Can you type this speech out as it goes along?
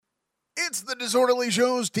It's the disorderly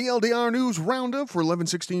show's TLDR news roundup for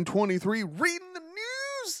 11/16/23. Reading the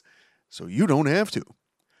news so you don't have to.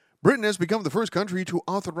 Britain has become the first country to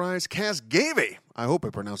authorize Casgevy, I hope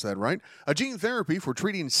I pronounced that right, a gene therapy for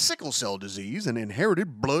treating sickle cell disease and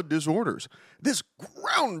inherited blood disorders. This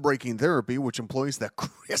groundbreaking therapy, which employs the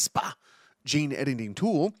CRISPR gene editing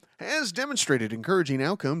tool, has demonstrated encouraging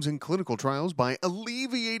outcomes in clinical trials by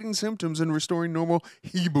alleviating symptoms and restoring normal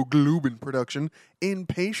hemoglobin production in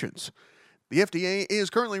patients. The FDA is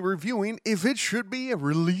currently reviewing if it should be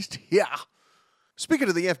released here. Speaking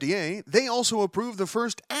of the FDA, they also approved the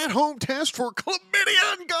first at-home test for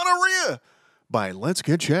chlamydia and gonorrhea by Let's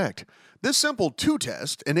Get Checked. This simple 2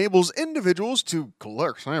 test enables individuals to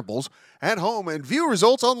collect samples at home and view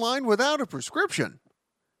results online without a prescription.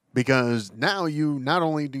 Because now you not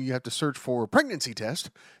only do you have to search for a pregnancy test,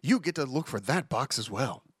 you get to look for that box as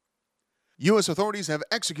well. U.S. authorities have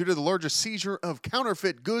executed the largest seizure of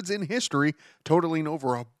counterfeit goods in history, totaling over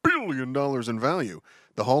 $1 billion in value.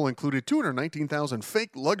 The haul included 219,000 fake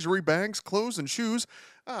luxury bags, clothes, and shoes.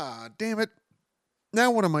 Damn it. Now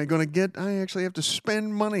what am I going to get? I actually have to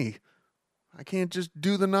spend money. I can't just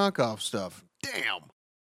do the knockoff stuff. Damn.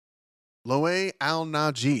 Loay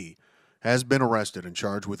al-Naji has been arrested and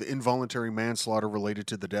charged with involuntary manslaughter related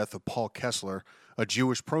to the death of Paul Kessler, a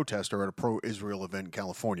Jewish protester at a pro-Israel event in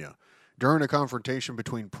California. During a confrontation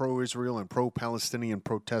between pro-Israel and pro-Palestinian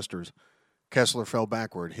protesters, Kessler fell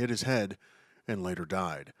backward, hit his head, and later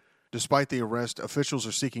died. Despite the arrest, officials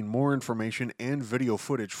are seeking more information and video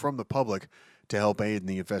footage from the public to help aid in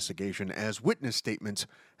the investigation, as witness statements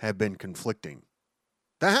have been conflicting.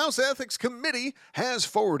 The House Ethics Committee has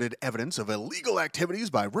forwarded evidence of illegal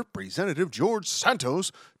activities by Representative George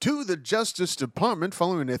Santos to the Justice Department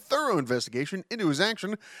following a thorough investigation into his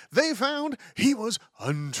action. They found he was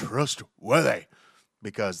untrustworthy,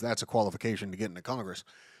 because that's a qualification to get into Congress.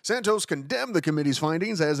 Santos condemned the committee's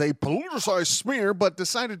findings as a politicized smear, but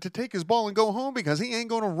decided to take his ball and go home because he ain't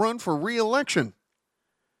going to run for re-election.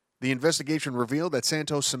 The investigation revealed that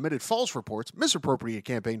Santos submitted false reports, misappropriated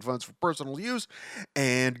campaign funds for personal use,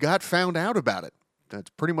 and got found out about it.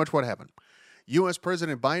 That's pretty much what happened. U.S.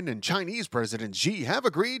 President Biden and Chinese President Xi have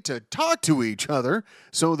agreed to talk to each other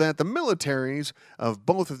so that the militaries of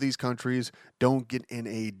both of these countries don't get in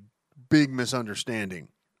a big misunderstanding.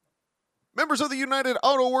 Members of the United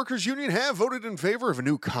Auto Workers Union have voted in favor of a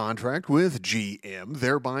new contract with GM,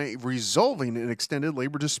 thereby resolving an extended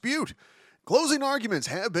labor dispute. Closing arguments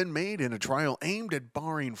have been made in a trial aimed at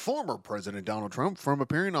barring former President Donald Trump from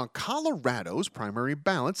appearing on Colorado's primary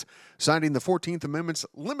ballots, citing the 14th Amendment's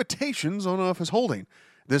limitations on office holding.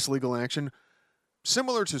 This legal action,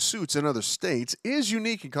 similar to suits in other states, is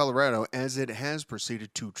unique in Colorado as it has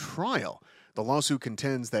proceeded to trial. The lawsuit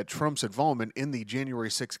contends that Trump's involvement in the January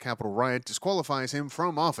 6th Capitol riot disqualifies him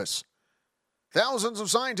from office. Thousands of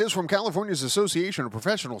scientists from California's Association of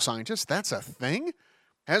Professional Scientists, that's a thing,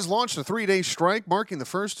 has launched a 3-day strike, marking the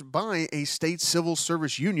first by a state civil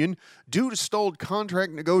service union due to stalled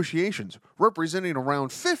contract negotiations, representing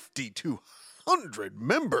around 5,200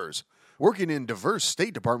 members working in diverse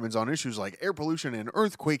state departments on issues like air pollution and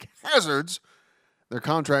earthquake hazards. Their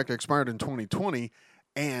contract expired in 2020,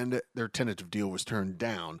 and their tentative deal was turned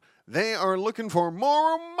down. They are looking for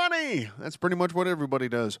more money. That's pretty much what everybody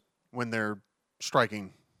does when they're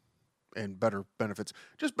striking, and better benefits,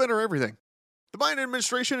 just better everything. The Biden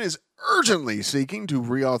administration is urgently seeking to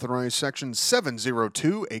reauthorize Section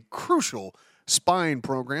 702, a crucial spying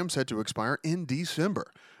program set to expire in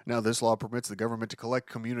December. Now, this law permits the government to collect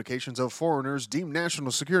communications of foreigners deemed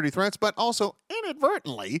national security threats, but also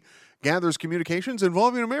inadvertently gathers communications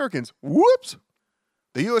involving Americans. Whoops!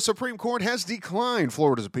 The U.S. Supreme Court has declined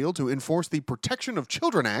Florida's appeal to enforce the Protection of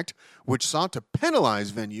Children Act, which sought to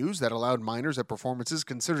penalize venues that allowed minors at performances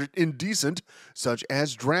considered indecent, such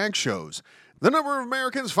as drag shows. The number of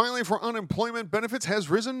Americans filing for unemployment benefits has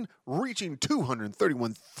risen, reaching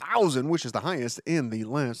 231,000, which is the highest in the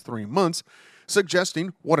last 3 months,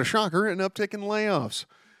 suggesting, what a shocker, an uptick in layoffs.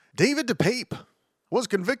 David DePape was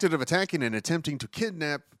convicted of attacking and attempting to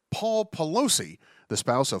kidnap Paul Pelosi, the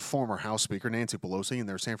spouse of former House Speaker Nancy Pelosi and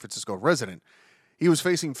their San Francisco resident. He was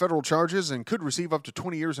facing federal charges and could receive up to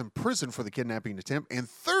 20 years in prison for the kidnapping attempt and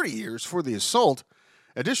 30 years for the assault.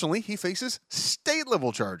 Additionally, he faces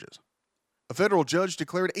state-level charges. A federal judge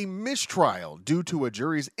declared a mistrial due to a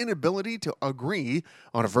jury's inability to agree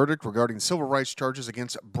on a verdict regarding civil rights charges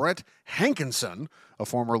against Brett Hankinson, a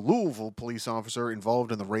former Louisville police officer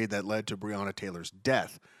involved in the raid that led to Breonna Taylor's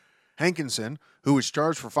death. Hankinson, who was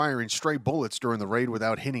charged for firing stray bullets during the raid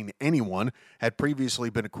without hitting anyone, had previously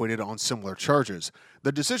been acquitted on similar charges.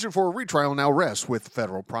 The decision for a retrial now rests with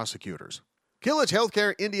federal prosecutors. Killage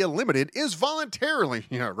Healthcare India Limited is voluntarily,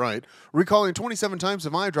 recalling 27 times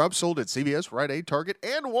of eye drops sold at CVS, Rite Aid, Target,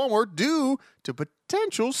 and Walmart due to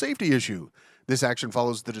potential safety issue. This action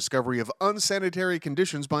follows the discovery of unsanitary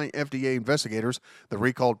conditions by FDA investigators. The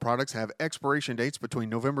recalled products have expiration dates between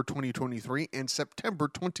November 2023 and September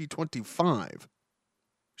 2025.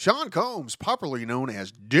 Sean Combs, popularly known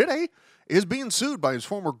as tHe, is being sued by his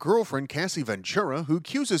former girlfriend, Cassie Ventura, who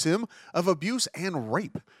accuses him of abuse and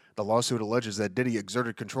rape. The lawsuit alleges that tHe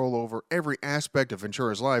exerted control over every aspect of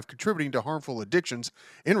Ventura's life, contributing to harmful addictions.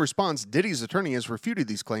 In response, tHe's attorney has refuted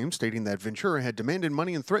these claims, stating that Ventura had demanded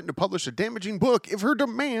money and threatened to publish a damaging book if her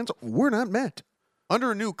demands were not met.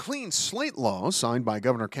 Under a new clean slate law signed by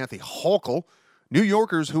Governor Kathy Hochul, New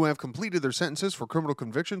Yorkers who have completed their sentences for criminal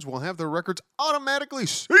convictions will have their records automatically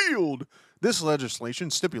sealed. This legislation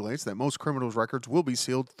stipulates that most criminals' records will be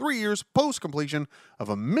sealed 3 years post-completion of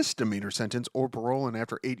a misdemeanor sentence or parole and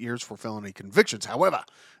after 8 years for felony convictions. However,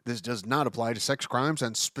 this does not apply to sex crimes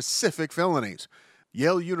and specific felonies.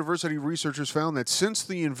 Yale University researchers found that since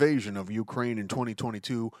the invasion of Ukraine in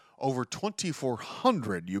 2022, over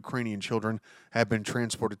 2,400 Ukrainian children have been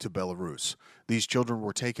transported to Belarus. These children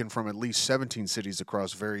were taken from at least 17 cities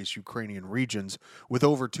across various Ukrainian regions, with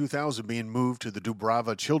over 2,000 being moved to the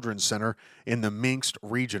Dubrava Children's Center in the Minsk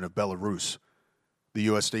region of Belarus. The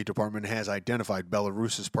U.S. State Department has identified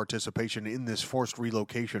Belarus's participation in this forced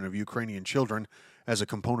relocation of Ukrainian children as a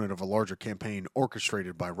component of a larger campaign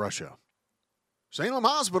orchestrated by Russia. Salem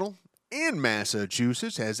Hospital in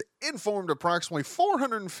Massachusetts has informed approximately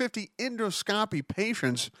 450 endoscopy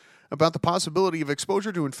patients about the possibility of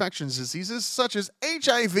exposure to infectious diseases such as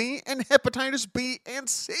HIV and hepatitis B and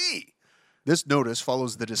C. This notice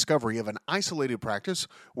follows the discovery of an isolated practice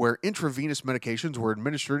where intravenous medications were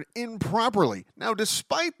administered improperly. Now,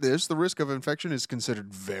 despite this, the risk of infection is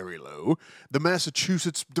considered very low. The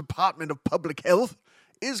Massachusetts Department of Public Health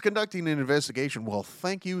is conducting an investigation. Well,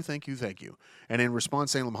 thank you. And in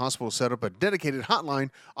response, Salem Hospital set up a dedicated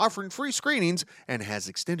hotline offering free screenings and has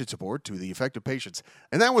extended support to the affected patients.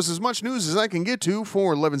 And that was as much news as I can get to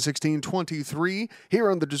for 11/16/23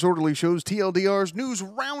 here on the diSOrdERly Show's TLDR's News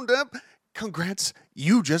Roundup. Congrats,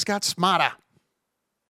 you just got smarter.